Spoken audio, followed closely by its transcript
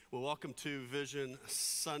Well, welcome to Vision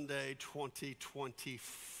Sunday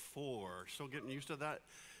 2024. Still getting used to that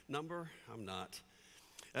number? I'm not.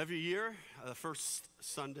 Every year, the first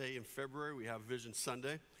Sunday in February, we have Vision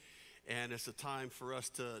Sunday, and it's a time for us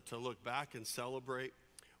to look back and celebrate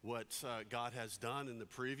what God has done in the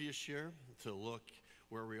previous year, to look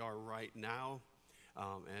where we are right now,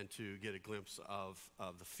 and to get a glimpse of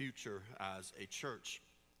the future as a church.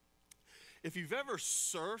 If you've ever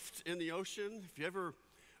surfed in the ocean, if you ever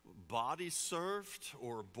body surfed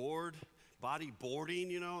or body boarding,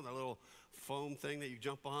 that little foam thing that you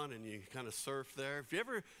jump on and you kind of surf there. If you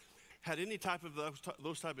ever had any type of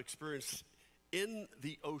those type of experience in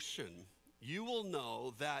the ocean, you will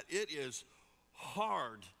know that it is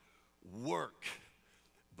hard work,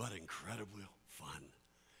 but incredibly fun.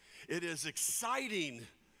 It is exciting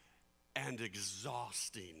and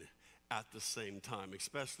exhausting at the same time,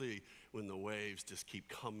 especially when the waves just keep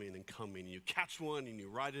coming and coming. You catch one and you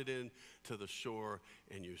ride it in to the shore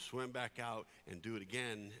and you swim back out and do it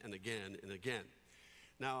again and again and again.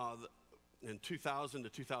 Now, in 2000 to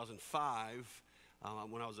 2005,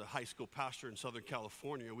 when I was a high school pastor in Southern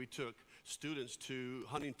California, we took students to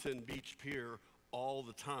Huntington Beach Pier all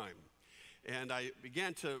the time. And I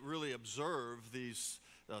began to really observe these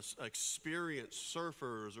experienced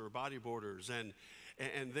surfers or bodyboarders, and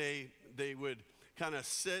they would kind of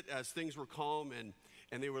sit as things were calm,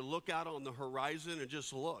 and they would look out on the horizon and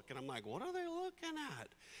just look. And I'm like, what are they looking at?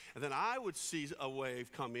 And then I would see a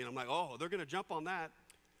wave coming. I'm like, oh, they're going to jump on that.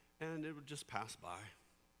 And it would just pass by.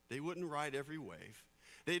 They wouldn't ride every wave.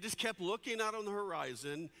 They just kept looking out on the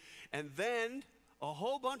horizon. And then a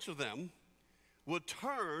whole bunch of them would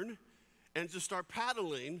turn and just start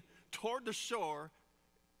paddling toward the shore.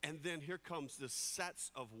 And then here comes this sets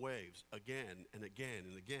of waves again and again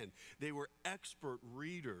and again. They were expert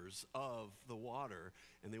readers of the water,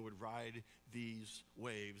 and they would ride these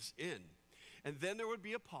waves in. And then there would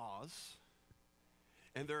be a pause,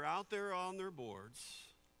 and they're out there on their boards.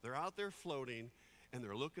 They're out there floating, and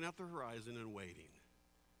they're looking at the horizon and waiting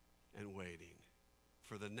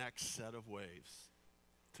for the next set of waves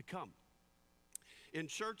to come. In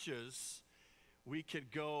churches, we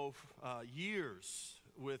could go years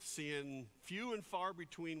with seeing few and far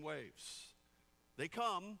between waves. They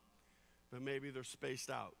come, but maybe they're spaced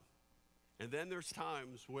out. And then there's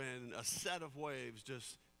times when a set of waves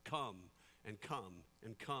just come and come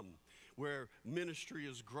and come, where ministry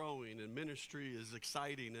is growing and ministry is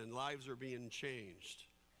exciting and lives are being changed.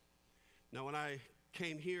 Now, when I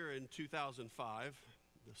came here in 2005,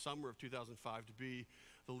 the summer of 2005, to be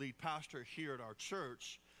the lead pastor here at our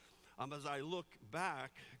church, as I look back,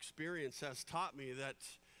 experience has taught me that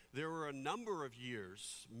there were a number of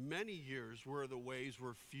years, many years, where the waves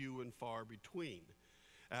were few and far between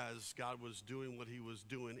as God was doing what he was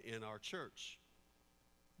doing in our church.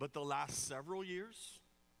 But the last several years,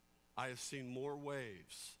 I have seen more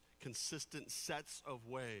waves, consistent sets of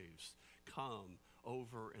waves come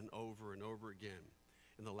over and over and over again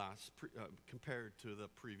in the last, compared to the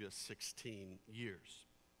previous 16 years.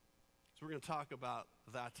 So we're going to talk about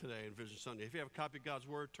that today in Vision Sunday. If you have a copy of God's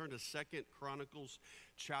Word, turn to 2 Chronicles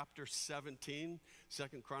chapter 17. 2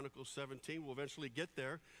 Chronicles 17. We'll eventually get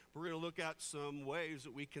there. We're going to look at some ways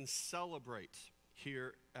that we can celebrate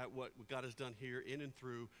here at what God has done here in and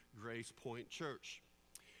through Grace Point Church.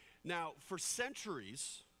 Now, for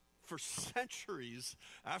centuries,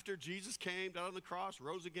 after Jesus came down on the cross,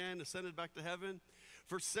 rose again, ascended back to heaven,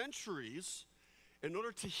 for centuries, in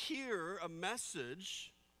order to hear a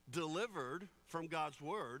message delivered from God's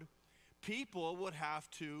Word, people would have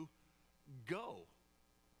to go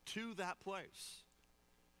to that place.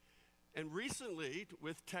 And recently,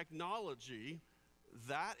 with technology,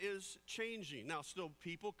 that is changing. Now, still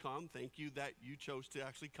people come. Thank you that you chose to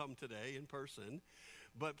actually come today in person.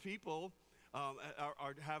 But people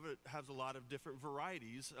have a lot of different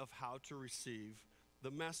varieties of how to receive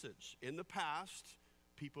the message. In the past,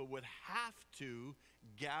 people would have to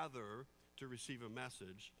gather to receive a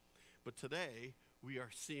message. But today, we are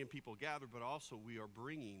seeing people gather, but also we are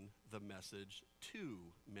bringing the message to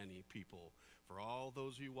many people. For all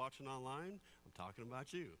those of you watching online, I'm talking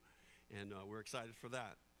about you. And we're excited for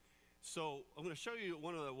that. So I'm going to show you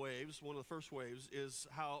one of the first waves is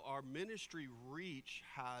how our ministry reach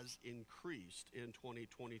has increased in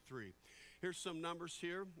 2023. Here's some numbers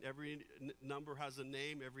here. Every number has a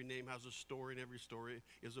name, every name has a story, and every story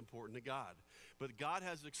is important to God. But God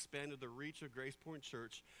has expanded the reach of Grace Point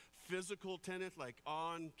Church. Physical attendance, like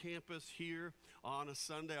on campus here on a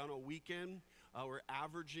Sunday, on a weekend, we're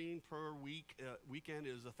averaging per weekend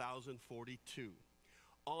is 1,042.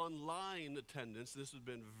 Online attendance, this has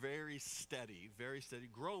been very steady,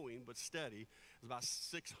 growing, but steady. It's about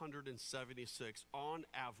 676 on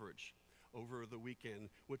average over the weekend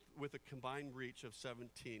with a combined reach of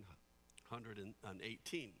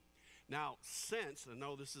 1,718. Now, since, I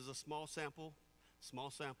know this is a small sample,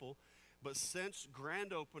 but since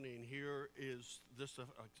grand opening, here is just a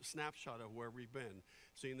snapshot of where we've been.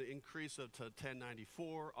 Seeing the increase of to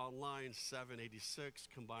 1094, online 786,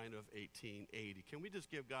 combined of 1880. Can we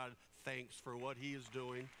just give God thanks for what he is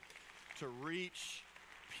doing to reach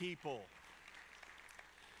people?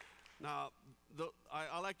 Now,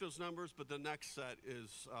 I like those numbers, but the next set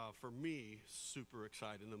is, for me, super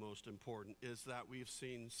exciting. The most important is that we've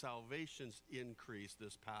seen salvations increase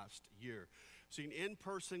this past year. Seen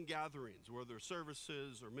in-person gatherings, whether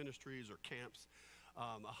services or ministries or camps,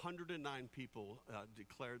 109 people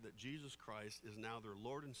declared that Jesus Christ is now their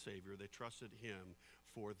Lord and Savior. They trusted him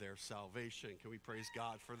for their salvation. Can we praise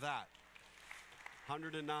God for that?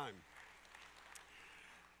 109.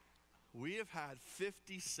 We have had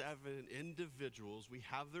 57 individuals. We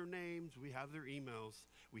have their names, we have their emails,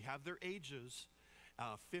 we have their ages.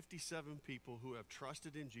 57 people who have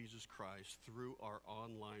trusted in Jesus Christ through our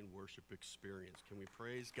online worship experience. Can we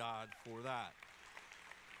praise God for that?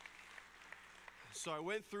 So I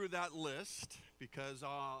went through that list because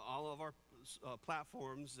all of our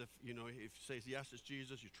platforms, if you say yes, it's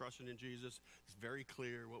Jesus, you're trusting in Jesus, it's very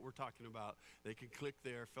clear what we're talking about. They can click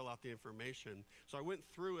there, fill out the information. So I went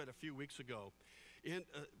through it a few weeks ago. In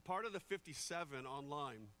part of the 57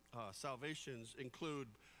 online salvations include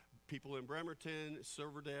people in Bremerton,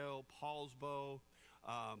 Silverdale, Paulsbo,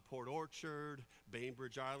 Port Orchard,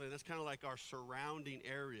 Bainbridge Island. That's kind of like our surrounding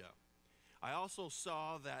area. I also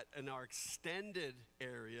saw that in our extended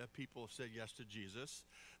area, people have said yes to Jesus.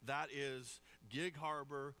 That is Gig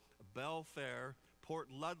Harbor, Belfair, Port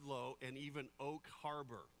Ludlow, and even Oak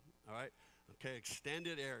Harbor. All right? Okay,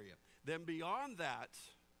 extended area. Then beyond that,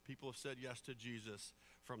 people have said yes to Jesus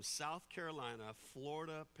from South Carolina,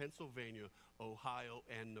 Florida, Pennsylvania, Ohio,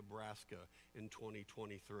 and Nebraska in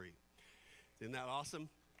 2023. Isn't that awesome? In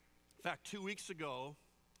fact, 2 weeks ago,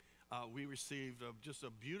 we received just a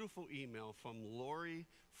beautiful email from Lori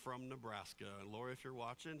from Nebraska. And Lori, if you're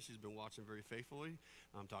watching, she's been watching very faithfully.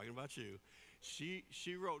 I'm talking about you. She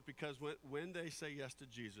wrote, because when they say yes to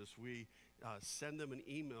Jesus, we send them an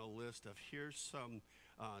email list of here's some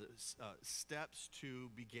steps to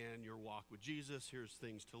begin your walk with Jesus. Here's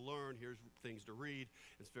things to learn. Here's things to read.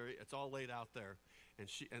 It's all laid out there. And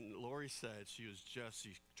Lori said she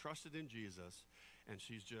trusted in Jesus, and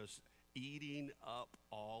she's just eating up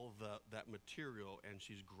all that material, and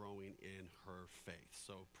she's growing in her faith.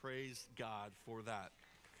 So praise God for that.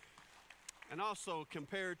 And also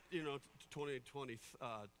compared, to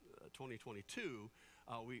 2022,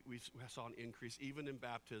 we saw an increase even in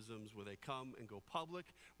baptisms where they come and go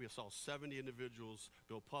public. We saw 70 individuals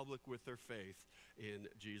go public with their faith in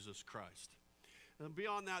Jesus Christ. And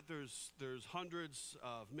beyond that, there's hundreds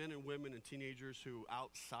of men and women and teenagers who,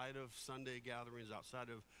 outside of Sunday gatherings, outside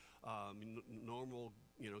of normal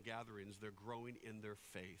gatherings, they're growing in their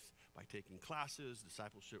faith by taking classes,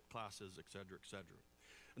 discipleship classes, et cetera, et cetera.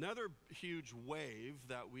 Another huge wave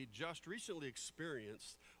that we just recently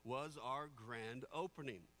experienced was our grand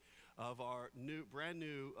opening of our brand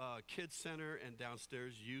new kids center and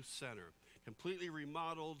downstairs youth center. Completely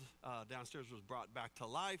remodeled. Downstairs was brought back to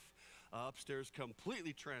life. Upstairs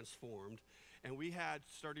completely transformed. And we had,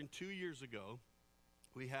 starting 2 years ago,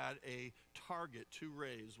 we had a target to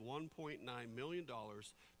raise $1.9 million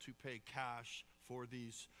to pay cash for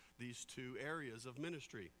these two areas of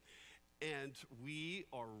ministry. And we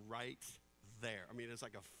are right there. I mean, it's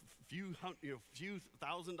like a few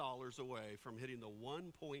 $1,000s away from hitting the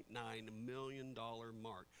 $1.9 million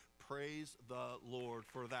mark. Praise the Lord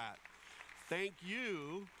for that. Thank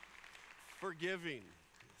you for giving.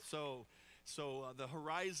 So the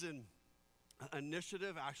Horizon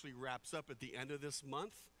initiative actually wraps up at the end of this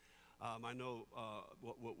month. I know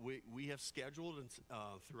what we have scheduled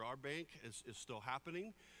through our bank is still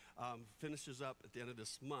happening. Finishes up at the end of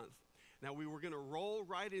this month. Now, we were going to roll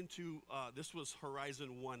right into, this was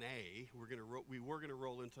Horizon 1A. We were going to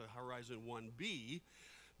roll into Horizon 1B,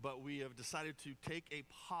 but we have decided to take a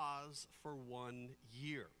pause for 1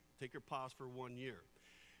 year. Take your pause for 1 year.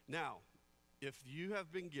 Now, if you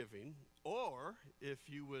have been giving, or if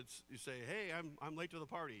you say, hey, I'm late to the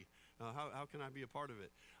party, how can I be a part of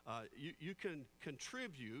it? You can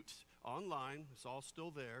contribute online. It's all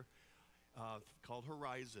still there, called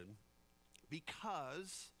Horizon,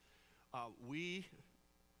 because we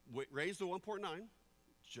raised the 1.9,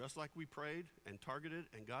 just like we prayed and targeted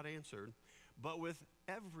and God answered. But with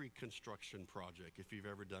every construction project, if you've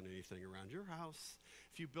ever done anything around your house,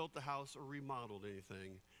 if you built the house or remodeled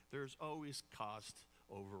anything, there's always cost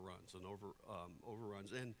overruns and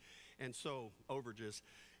overruns and so overages.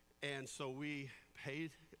 And so we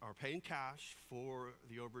are paying cash for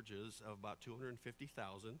the overages of about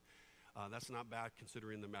 $250,000. That's not bad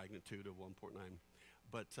considering the magnitude of 1.9.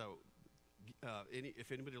 But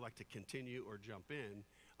if anybody would like to continue or jump in,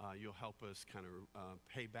 you'll help us kind of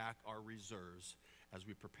pay back our reserves as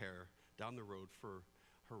we prepare down the road for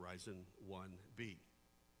Horizon 1B.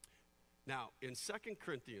 Now, in 2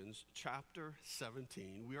 Corinthians chapter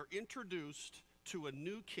 17, we are introduced to a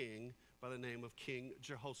new king by the name of King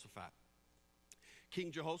Jehoshaphat.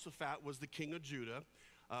 King Jehoshaphat was the king of Judah.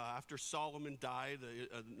 After Solomon died,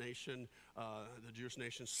 the Jewish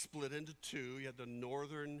nation split into two. You had the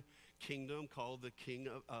northern kingdom called the king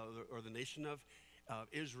of, the nation of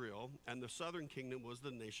Israel, and the southern kingdom was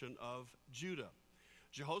the nation of Judah.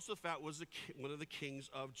 Jehoshaphat was one of the kings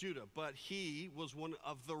of Judah, but he was one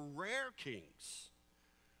of the rare kings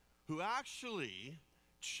who actually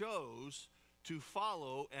chose to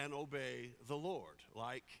follow and obey the Lord,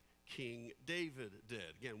 like King David did.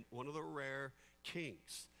 Again, one of the rare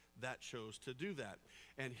kings that chose to do that.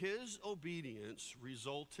 And his obedience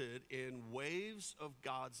resulted in waves of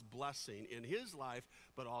God's blessing in his life,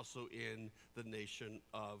 but also in the nation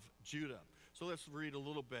of Judah. So let's read a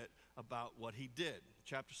little bit about what he did.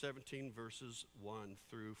 Chapter 17, verses 1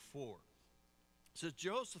 through 4. It says,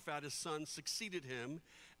 Jehoshaphat, his son, succeeded him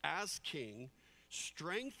as king,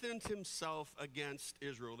 strengthened himself against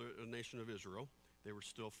Israel, the nation of Israel. They were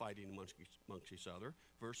still fighting amongst each other.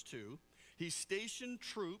 Verse 2, he stationed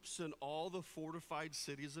troops in all the fortified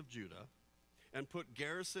cities of Judah and put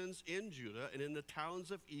garrisons in Judah and in the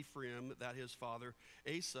towns of Ephraim that his father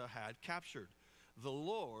Asa had captured. The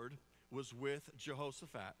Lord was with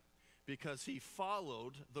Jehoshaphat because he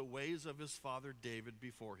followed the ways of his father David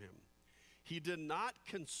before him. He did not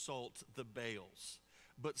consult the Baals,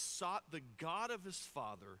 but sought the God of his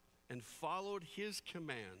father and followed his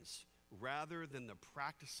commands rather than the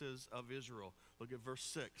practices of Israel. Look at verse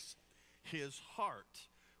 6. His heart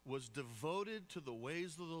was devoted to the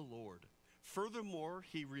ways of the Lord. Furthermore,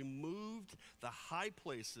 he removed the high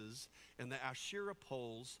places and the Asherah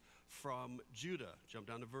poles from Judah. Jump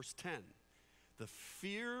down to verse 10. The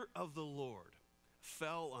fear of the Lord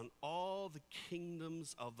fell on all the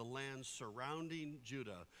kingdoms of the land surrounding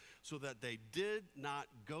Judah, so that they did not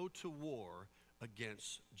go to war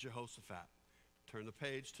against Jehoshaphat. Turn the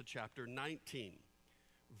page to chapter 19,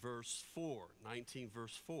 verse 4. 19,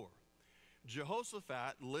 verse 4.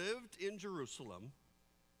 Jehoshaphat lived in Jerusalem,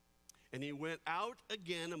 and he went out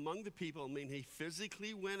again among the people. I mean, he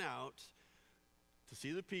physically went out to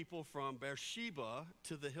see the people from Beersheba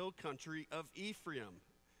to the hill country of Ephraim.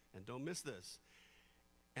 And don't miss this.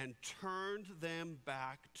 And turned them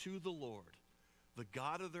back to the Lord, the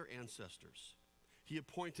God of their ancestors. He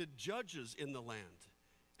appointed judges in the land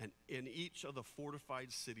and in each of the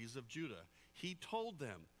fortified cities of Judah. He told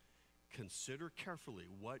them, consider carefully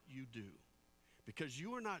what you do, because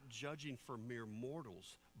you are not judging for mere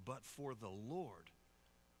mortals, but for the Lord,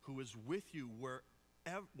 who is with you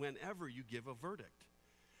whenever you give a verdict.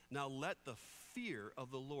 Now let the fear of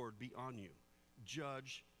the Lord be on you.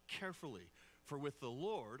 Judge carefully. For with the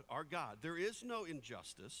Lord, our God, there is no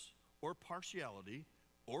injustice or partiality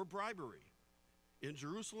or bribery. In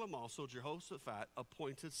Jerusalem also, Jehoshaphat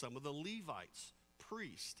appointed some of the Levites,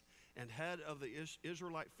 priests, and head of the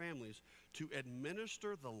Israelite families to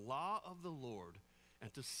administer the law of the Lord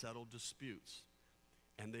and to settle disputes.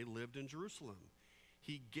 And they lived in Jerusalem.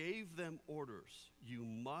 He gave them orders. You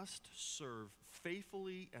must serve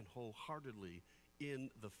faithfully and wholeheartedly in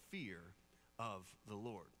the fear of the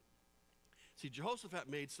Lord. See, Jehoshaphat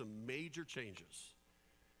made some major changes.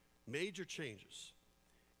 Major changes.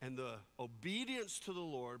 And the obedience to the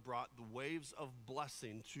Lord brought the waves of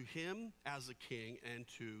blessing to him as a king and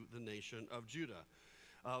to the nation of Judah,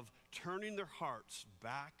 of turning their hearts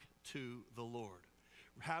back to the Lord,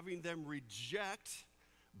 having them reject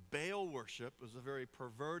Baal worship. It was a very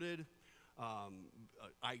perverted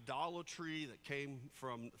idolatry that came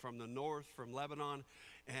from the north, from Lebanon,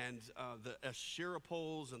 and the Asherah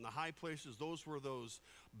poles and the high places. Those were those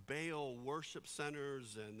Baal worship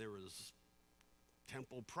centers, and there was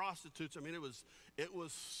temple prostitutes. I mean, it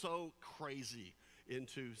was so crazy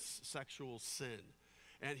into sexual sin,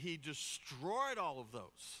 and he destroyed all of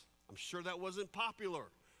those. I'm sure that wasn't popular,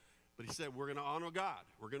 but he said, we're going to honor God,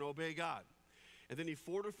 we're going to obey God. And then he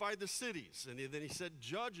fortified the cities, and then he said,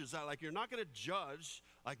 judges, like, you're not going to judge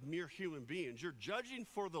like mere human beings, you're judging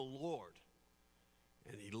for the Lord.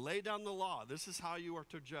 And he laid down the law. This is how you are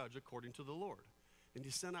to judge according to the Lord. And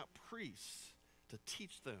he sent out priests to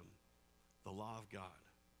teach them the law of God.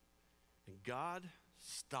 And God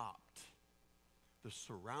stopped the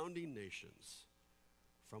surrounding nations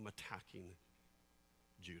from attacking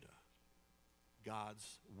Judah.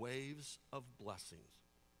 God's waves of blessings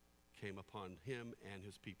came upon him and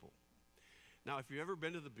his people. Now, if you've ever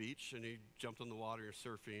been to the beach and you jumped on the water, you're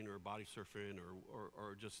surfing or body surfing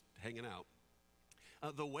or just hanging out,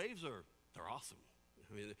 the waves they're awesome.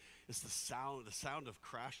 I mean, it's the sound of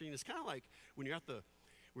crashing. It's kind of like when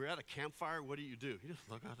we're at a campfire, what do? You just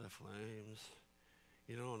look at the flames.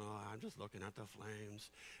 You don't know, I'm just looking at the flames.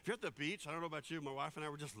 If you're at the beach, I don't know about you, my wife and I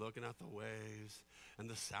were just looking at the waves and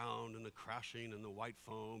the sound and the crashing and the white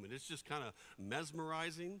foam, and it's just kind of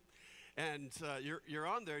mesmerizing. And you're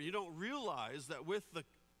on there, you don't realize that with the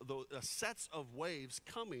sets of waves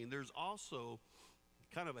coming, there's also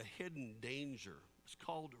kind of a hidden danger. It's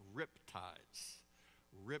called riptides.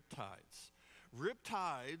 Riptides.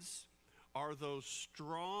 Riptides are those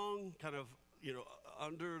strong kind of,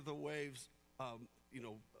 under the waves,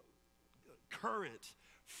 current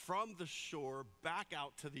from the shore back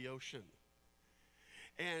out to the ocean.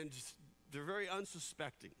 And they're very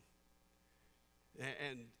unsuspecting.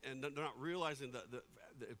 And they're not realizing that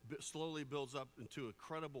it slowly builds up into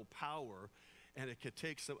incredible power, and it could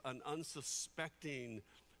take an unsuspecting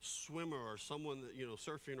swimmer or someone that,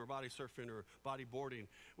 surfing or bodyboarding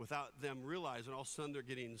without them realizing, all of a sudden they're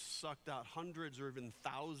getting sucked out hundreds or even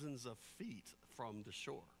thousands of feet from the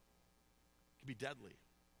shore. It can be deadly.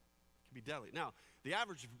 It can be deadly. Now, the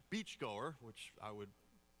average beachgoer, which I would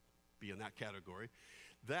be in that category,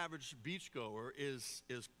 the average beachgoer is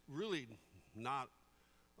really not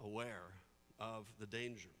aware of the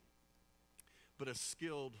danger. But a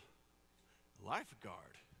skilled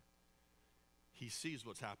lifeguard, he sees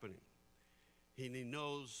what's happening. He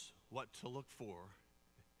knows what to look for,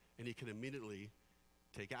 and he can immediately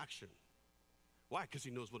take action. Why? Because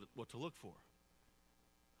he knows what to look for.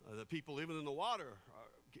 The people even in the water,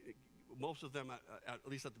 most of them, at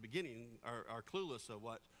least at the beginning, are clueless of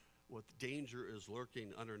what danger is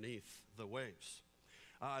lurking underneath the waves.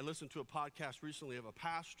 I listened to a podcast recently of a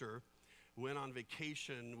pastor who went on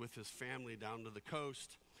vacation with his family down to the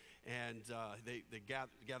coast, and they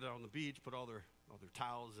gathered on the beach, put all their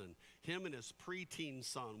towels, and him and his preteen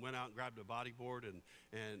son went out and grabbed a bodyboard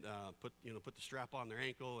and put the strap on their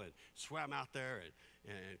ankle and swam out there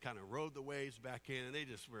and kind of rode the waves back in, and they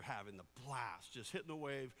just were having the blast, just hitting the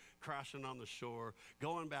wave, crashing on the shore,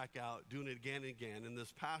 going back out, doing it again and again. And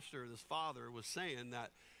this father was saying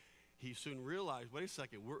that he soon realized, wait a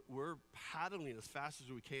second, we're paddling as fast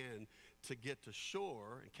as we can to get to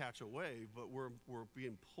shore and catch a wave, but we're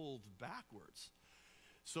being pulled backwards.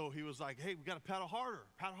 So he was like, hey, we got to paddle harder,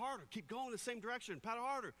 keep going the same direction, paddle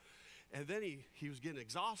harder. And then he was getting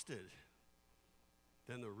exhausted.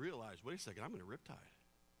 Then they realized, wait a second, I'm in a riptide.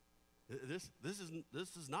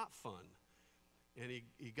 This is not fun. And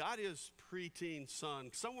he got his preteen son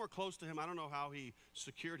somewhere close to him. I don't know how he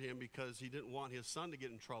secured him because he didn't want his son to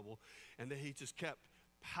get in trouble. And then he just kept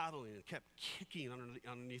paddling and kept kicking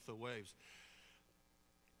underneath the waves.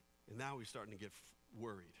 And now he's starting to get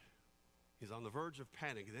worried. He's on the verge of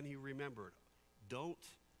panic. And then he remembered, don't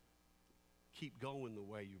keep going the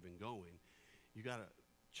way you've been going. You got to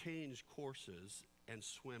change courses and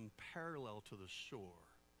swim parallel to the shore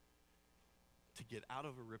to get out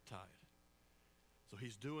of a riptide. So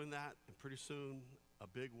he's doing that, and pretty soon a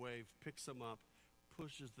big wave picks them up,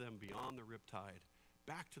 pushes them beyond the riptide,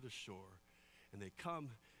 back to the shore, and they come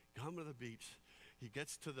to the beach. He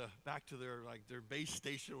gets back to their base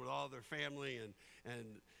station with all their family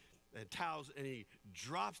and towels, and he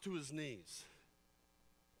drops to his knees,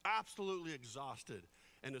 absolutely exhausted.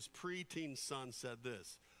 And his preteen son said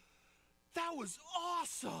this, "That was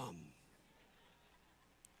awesome."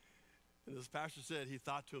 And this pastor said he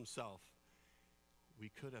thought to himself, we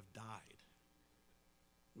could have died.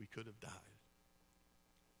 We could have died.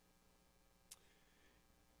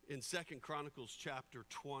 In 2 Chronicles chapter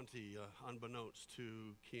 20, unbeknownst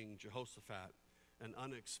to King Jehoshaphat, an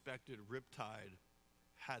unexpected riptide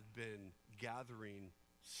had been gathering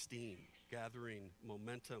steam, gathering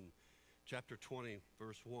momentum. Chapter 20,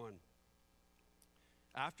 verse 1.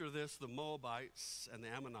 After this, the Moabites and the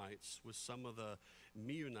Ammonites with some of the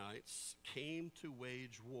Meunites came to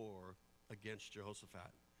wage war against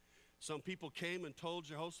Jehoshaphat. Some people came and told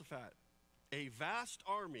Jehoshaphat, a vast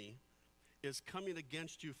army is coming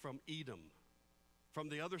against you from Edom, from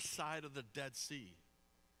the other side of the Dead Sea.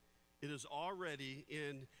 It is already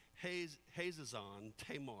in Hazazon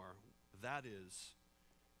Tamar, that is,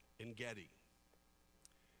 in Gedi.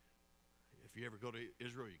 If you ever go to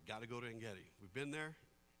Israel, you got to go to En-Gedi. We've been there.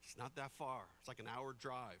 It's not that far. It's like an hour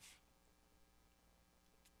drive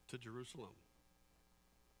to Jerusalem.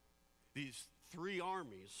 These three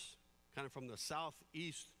armies, kind of from the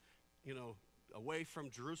southeast, away from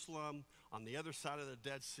Jerusalem, on the other side of the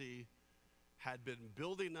Dead Sea, had been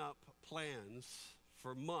building up plans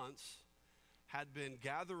for months, had been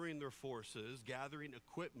gathering their forces, gathering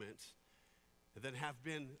equipment, and then have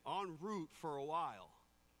been en route for a while.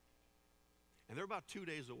 And they're about 2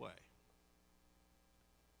 days away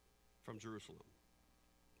from Jerusalem.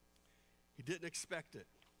 He didn't expect it,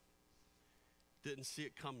 didn't see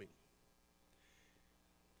it coming.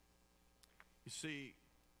 You see,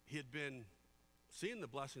 he had been seeing the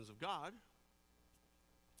blessings of God,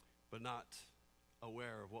 but not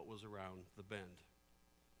aware of what was around the bend.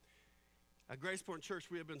 At Grace Point Church,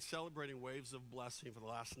 we have been celebrating waves of blessing for the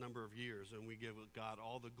last number of years, and we give God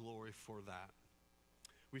all the glory for that.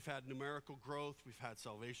 We've had numerical growth, we've had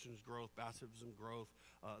salvations growth, baptism growth.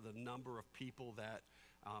 The number of people that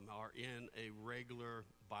are in a regular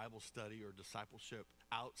Bible study or discipleship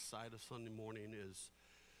outside of Sunday morning is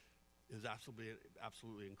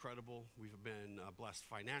absolutely incredible. We've been blessed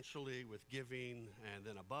financially with giving, and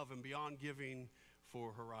then above and beyond giving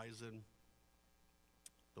for Horizon.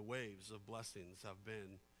 The waves of blessings have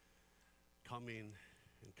been coming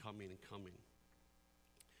and coming and coming.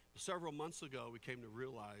 Several months ago, we came to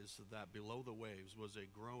realize that below the waves was a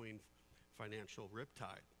growing financial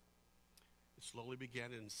riptide. It slowly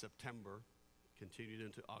began in September, continued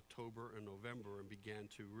into October and November, and began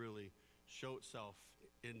to really show itself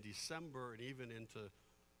in December and even into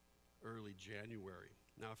early January.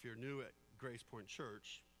 Now, if you're new at Grace Point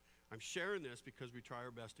Church, I'm sharing this because we try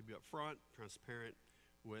our best to be upfront, transparent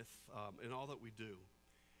with in all that we do.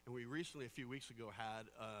 And we recently, a few weeks ago, had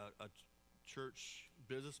a church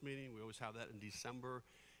business meeting. We always have that in December,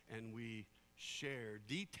 and we share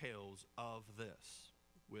details of this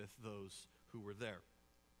with those who were there.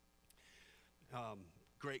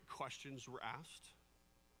 Great questions were asked,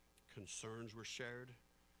 concerns were shared,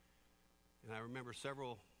 and I remember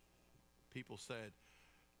several people said,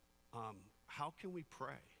 how can we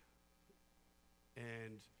pray?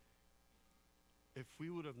 And if we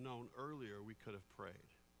would have known earlier, we could have prayed.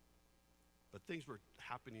 But things were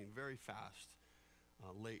happening very fast,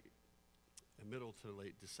 middle to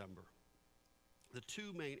late December. The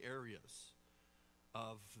two main areas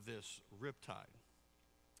of this riptide,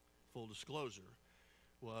 full disclosure,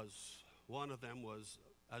 one of them was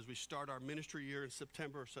as we start our ministry year in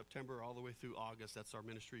September all the way through August, that's our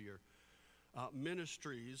ministry year.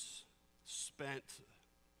 Ministries spent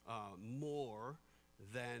more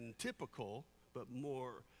than typical, but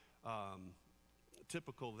more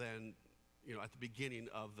typical than at the beginning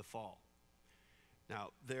of the fall. Now,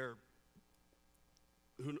 there's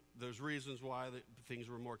reasons why things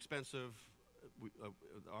were more expensive.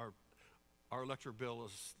 Our electric bill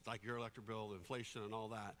is like your electric bill, inflation and all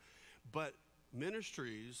that. But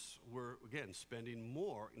ministries were, again, spending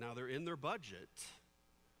more. Now, they're in their budget,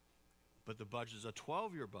 but the budget is a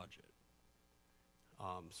 12-year budget.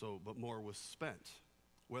 But more was spent.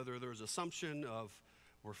 Whether there's assumption of,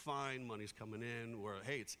 we're fine, money's coming in, or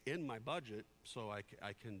hey, it's in my budget, so I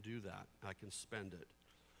can do that, I can spend it.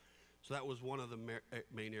 So that was one of the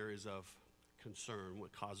main areas of concern,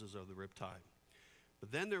 what causes of the riptide.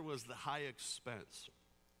 But then there was the high expense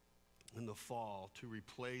in the fall to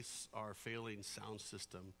replace our failing sound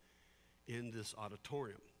system in this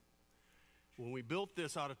auditorium. When we built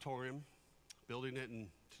this auditorium, building it in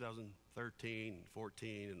 2013,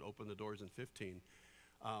 14, and opened the doors in 15,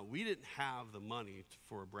 we didn't have the money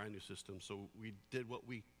for a brand new system, so we did what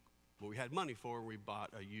we had money for. We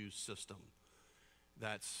bought a used system.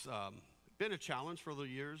 That's been a challenge for the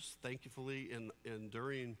years. Thankfully,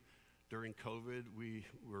 during COVID, we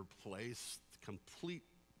replaced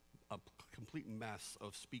a complete mess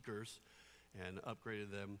of speakers and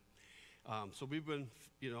upgraded them. So we've been,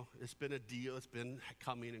 it's been a deal. It's been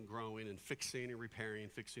coming and growing and fixing and repairing.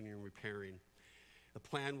 The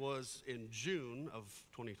plan was in June of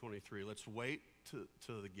 2023, let's wait to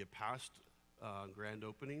get past grand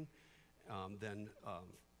opening, then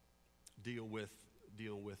deal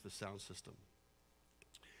with the sound system.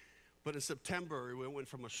 But in September, we went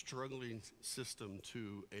from a struggling system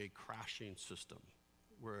to a crashing system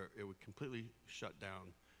where it would completely shut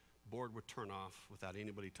down. Board would turn off without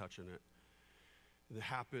anybody touching it. And it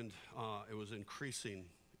happened, it was increasing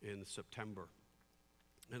in September.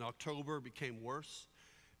 In October, it became worse.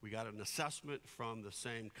 We got an assessment from the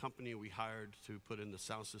same company we hired to put in the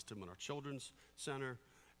sound system in our children's center,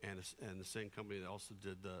 and the same company that also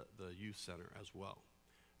did the youth center as well.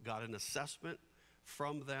 Got an assessment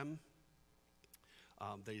from them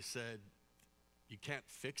They said, you can't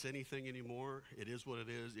fix anything anymore. It is what it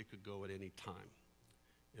is. It could go at any time.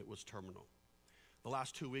 It was terminal. The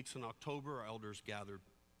last 2 weeks in October, our elders gathered.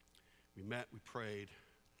 We met, we prayed,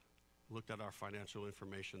 looked at our financial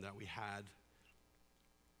information that we had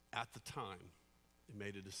at the time, and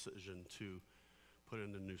made a decision to put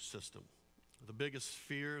in a new system. The biggest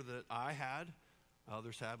fear that I had,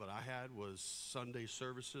 others had, but I had, was Sunday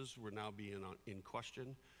services were now being in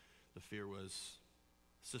question. The fear was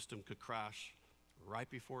system could crash right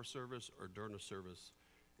before service or during a service,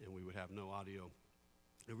 and we would have no audio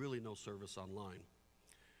and really no service online.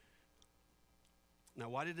 Now,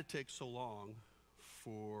 why did it take so long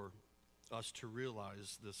for us to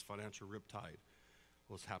realize this financial riptide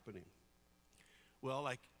was happening? Well,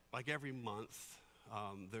 like every month,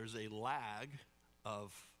 there's a lag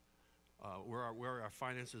of where our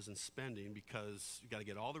finances and spending, because you got to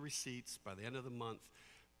get all the receipts by the end of the month,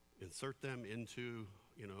 insert them into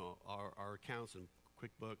our accounts and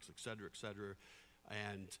QuickBooks, et cetera,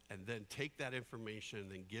 and then take that information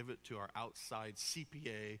and then give it to our outside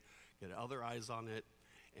CPA, get other eyes on it,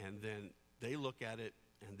 and then they look at it,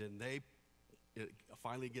 and then it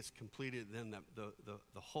finally gets completed. Then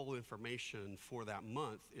the whole information for that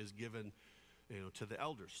month is given to the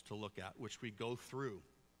elders to look at, which we go through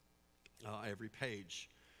every page.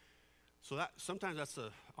 So that sometimes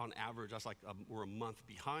on average, that's like we're a month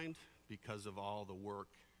behind because of all the work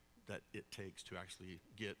that it takes to actually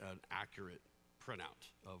get an accurate printout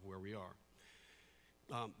of where we are.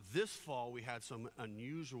 This fall, we had some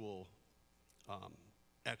unusual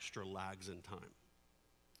extra lags in time.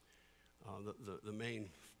 The main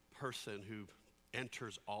person who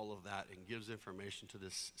enters all of that and gives information to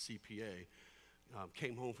this CPA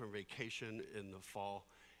came home from vacation in the fall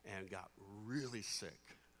and got really sick.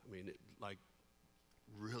 I mean,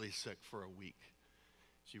 really sick for a week.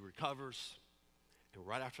 She recovers, and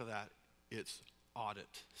right after that, it's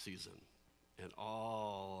audit season and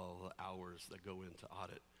all the hours that go into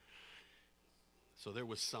audit. So there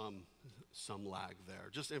was some lag there,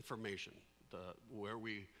 just information, where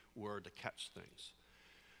we were to catch things.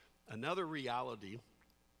 Another reality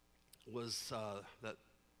was that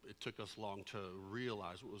it took us long to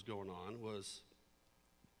realize what was going on was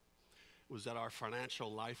that our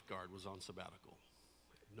financial lifeguard was on sabbatical.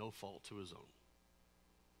 No fault to his own.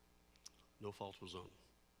 No fault to his own.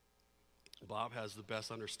 Bob has the best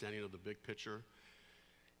understanding of the big picture,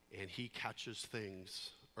 and he catches things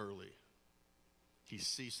early. He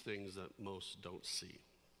sees things that most don't see.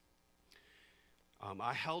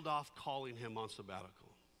 I held off calling him on sabbatical.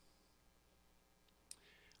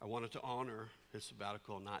 I wanted to honor his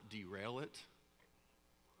sabbatical, not derail it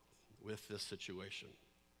with this situation.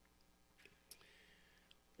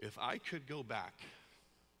 If I could go back,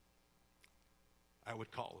 I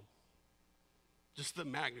would call him. Just the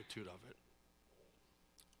magnitude of it.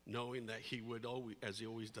 Knowing that he would always, as he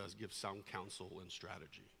always does, give sound counsel and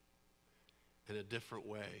strategy. In a different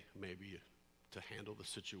way, maybe, to handle the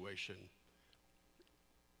situation,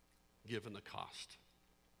 given the cost.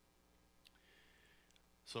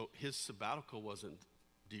 So his sabbatical wasn't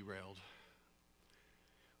derailed,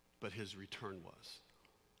 but his return was.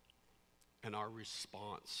 And our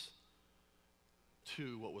response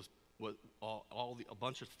to a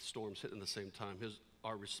bunch of storms hitting at the same time,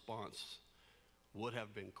 our response would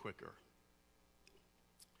have been quicker.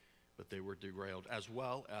 But they were derailed, as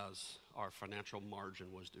well as our financial margin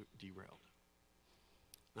was derailed.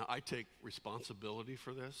 Now, I take responsibility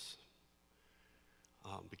for this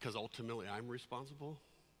because ultimately I'm responsible.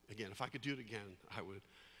 Again, if I could do it again,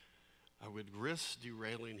 I would risk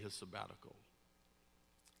derailing his sabbatical.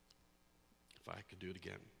 If I could do it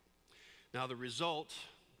again. Now, the result,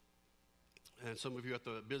 and some of you at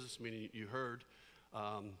the business meeting, you heard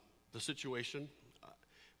the situation.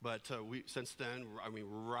 But since then,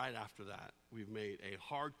 right after that, we've made a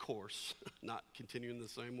hard course, not continuing the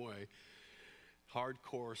same way, hard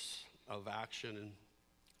course of action and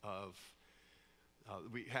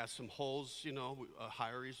we have some holes,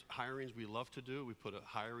 hirings we love to do. We put a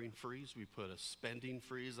hiring freeze. We put a spending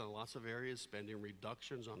freeze on lots of areas, spending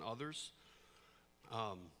reductions on others.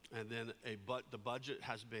 And then the budget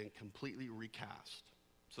has been completely recast.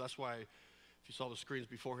 So that's why, if you saw the screens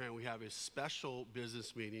beforehand, we have a special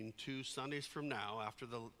business meeting 2 Sundays from now after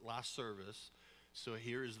the last service. So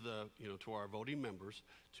here is to our voting members,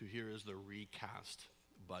 here is the recast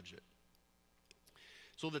budget.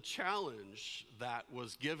 So the challenge that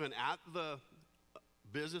was given at the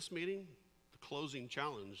business meeting, the closing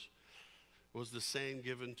challenge, was the same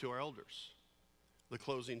given to our elders. The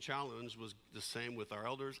closing challenge was the same with our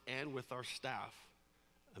elders and with our staff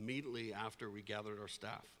immediately after we gathered our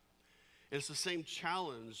staff. It's the same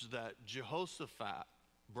challenge that Jehoshaphat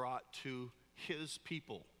brought to his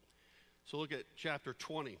people. So look at chapter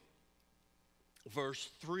 20, verse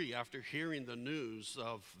 3. After hearing the news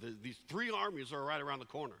of these three armies are right around the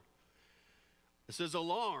corner. It says,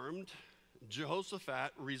 alarmed,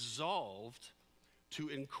 Jehoshaphat resolved to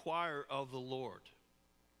inquire of the Lord,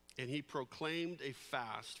 and he proclaimed a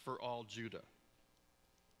fast for all Judah.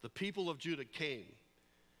 The people of Judah came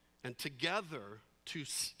together to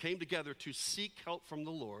seek help from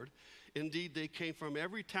the Lord. Indeed, they came from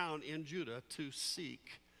every town in Judah to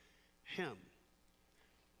seek him.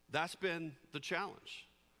 That's been the challenge.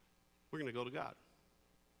 We're going to go to God.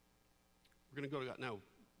 We're going to go to God. Now,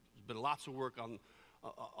 there's been lots of work on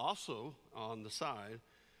also on the side,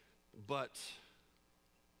 but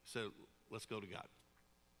said, let's go to God.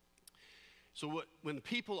 So when the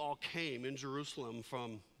people all came in Jerusalem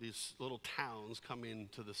from these little towns coming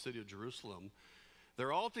to the city of Jerusalem,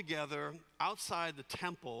 they're all together outside the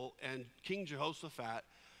temple, and King Jehoshaphat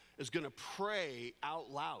is going to pray out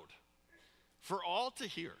loud for all to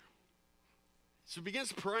hear. So he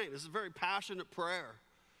begins praying. This is a very passionate prayer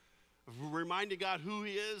of reminding God who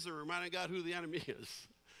he is and reminding God who the enemy is.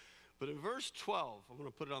 But in verse 12, I'm going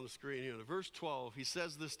to put it on the screen here. In verse 12, he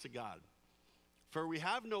says this to God. For we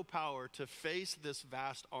have no power to face this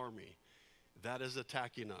vast army that is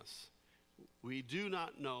attacking us. We do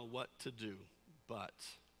not know what to do, but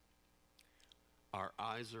our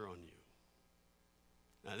eyes are on you.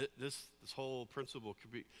 Now, this whole principle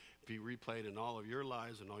could be replayed in all of your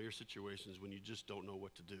lives and all your situations when you just don't know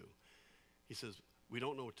what to do. He says, we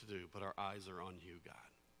don't know what to do, but our eyes are on you, God.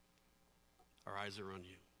 Our eyes are on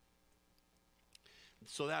you.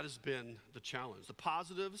 So that has been the challenge. The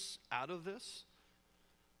positives out of this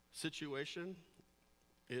situation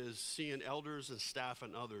is seeing elders and staff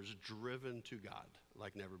and others driven to God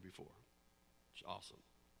like never before. It's awesome.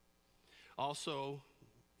 Also,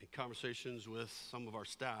 in conversations with some of our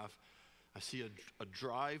staff, I see a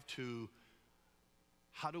drive to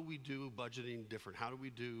how do we do budgeting different? How do we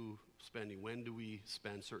do spending? When do we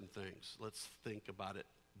spend certain things? Let's think about it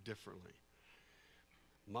differently.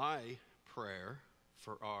 My prayer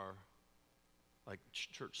for our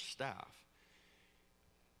church staff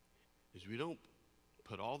is we don't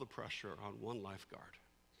put all the pressure on one lifeguard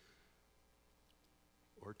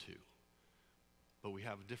or two, but we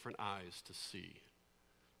have different eyes to see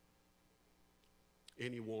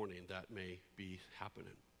any warning that may be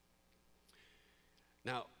happening.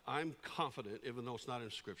 Now, I'm confident, even though it's not in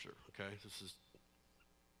Scripture, okay? This is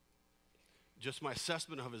just my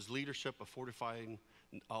assessment of his leadership of fortifying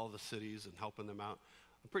all the cities and helping them out.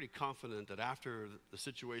 I'm pretty confident that after the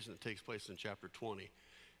situation that takes place in chapter 20,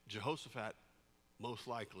 Jehoshaphat most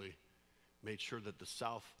likely made sure that the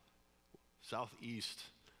southeast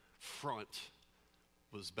front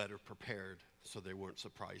was better prepared so they weren't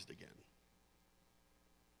surprised again.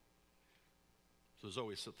 So there's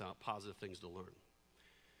always some positive things to learn.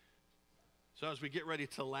 So as we get ready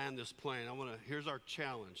to land this plane, here's our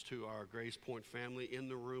challenge to our Grace Point family in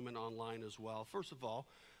the room and online as well. First of all,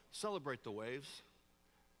 celebrate the waves.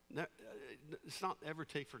 It's not ever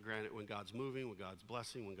take for granted when God's moving, when God's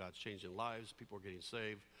blessing, when God's changing lives, people are getting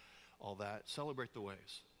saved, all that. Celebrate the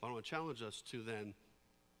waves. I want to challenge us to then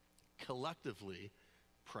collectively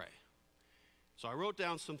pray. So I wrote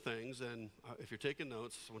down some things, and if you're taking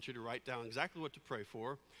notes, I want you to write down exactly what to pray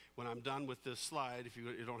for. When I'm done with this slide, if you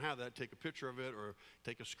don't have that, take a picture of it or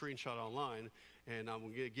take a screenshot online, and I'm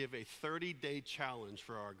going to give a 30-day challenge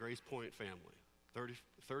for our Grace Point family,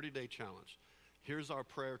 30-day challenge. Here's our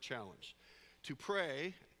prayer challenge. To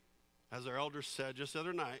pray, as our elders said just the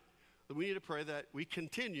other night, that we need to pray that we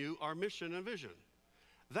continue our mission and vision.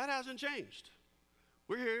 That hasn't changed.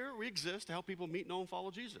 We're here, we exist to help people meet, know, and follow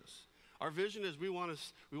Jesus. Our vision is we want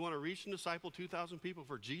to reach and disciple 2,000 people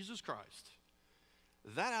for Jesus Christ.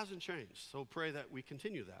 That hasn't changed, so pray that we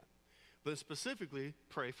continue that. But specifically,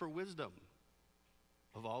 pray for wisdom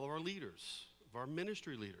of all of our leaders, of our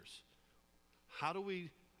ministry leaders. How do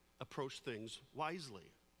we approach things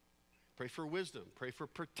wisely? Pray for wisdom. Pray for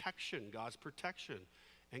protection, God's protection,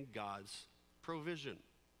 and God's provision.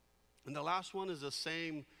 And the last one is the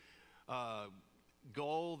same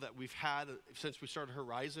goal that we've had since we started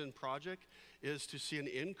Horizon Project, is to see an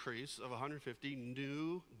increase of 150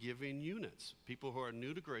 new giving units. People who are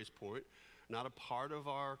new to Grace Point, not a part of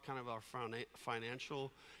our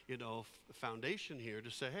financial, foundation here,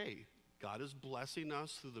 to say, hey, God is blessing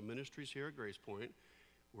us through the ministries here at Grace Point.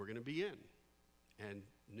 We're going to be in, and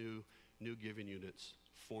new giving units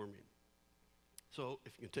forming. So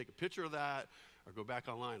if you can take a picture of that or go back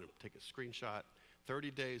online and take a screenshot,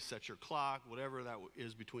 30 days, set your clock, whatever that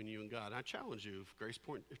is between you and God. And I challenge you, if Grace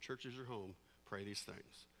Point Church is your home, pray these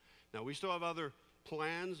things. Now, we still have other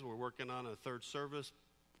plans. We're working on a third service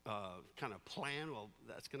kind of plan. Well,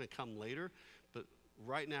 that's going to come later. But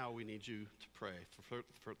right now, we need you to pray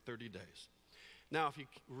for 30 days. Now, if you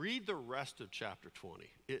read the rest of chapter 20,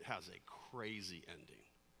 it has a crazy ending.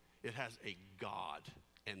 It has a God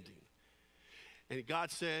ending. And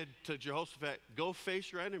God said to Jehoshaphat, go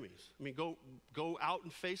face your enemies. I mean, go out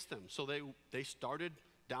and face them. So they started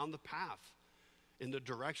down the path in the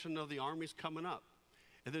direction of the armies coming up.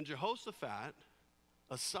 And then Jehoshaphat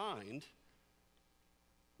assigned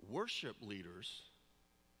worship leaders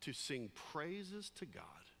to sing praises to God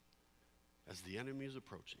as the enemy is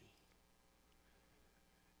approaching.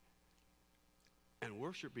 And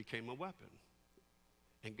worship became a weapon.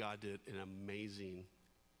 And God did an amazing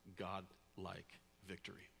God-like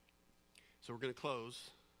victory. So we're going to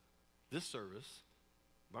close this service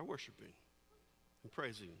by worshiping and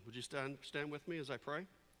praising. Would you stand with me as I pray?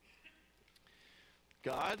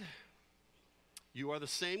 God, you are the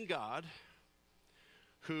same God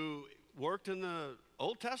who worked in the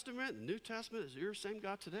Old Testament and New Testament. You're the same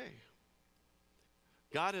God today.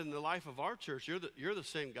 God, in the life of our church, you're the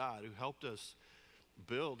same God who helped us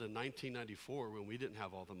build in 1994 when we didn't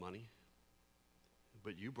have all the money,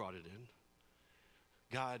 but you brought it in.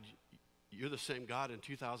 God, you're the same God in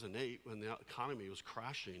 2008 when the economy was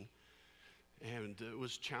crashing and it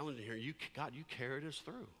was challenging here. God, you carried us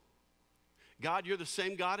through. God, you're the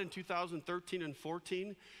same God in 2013 and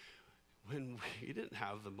 14 when we didn't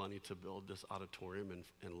have the money to build this auditorium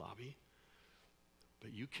and lobby,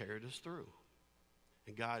 but you carried us through.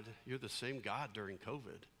 And God, you're the same God during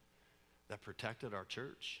COVID that protected our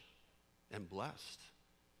church and blessed.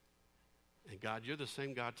 And God, you're the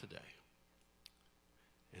same God today.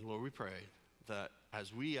 And Lord, we pray that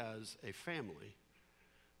as we as a family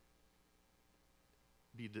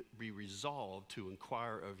be resolved to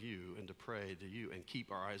inquire of you and to pray to you and keep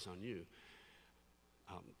our eyes on you,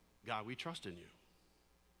 God, we trust in you.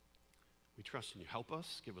 We trust in you. Help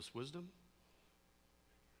us, give us wisdom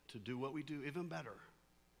to do what we do even better.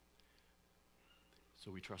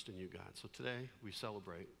 So we trust in you, God. So today we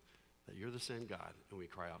celebrate that you're the same God and we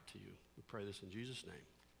cry out to you. We pray this in Jesus' name.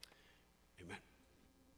 Amen.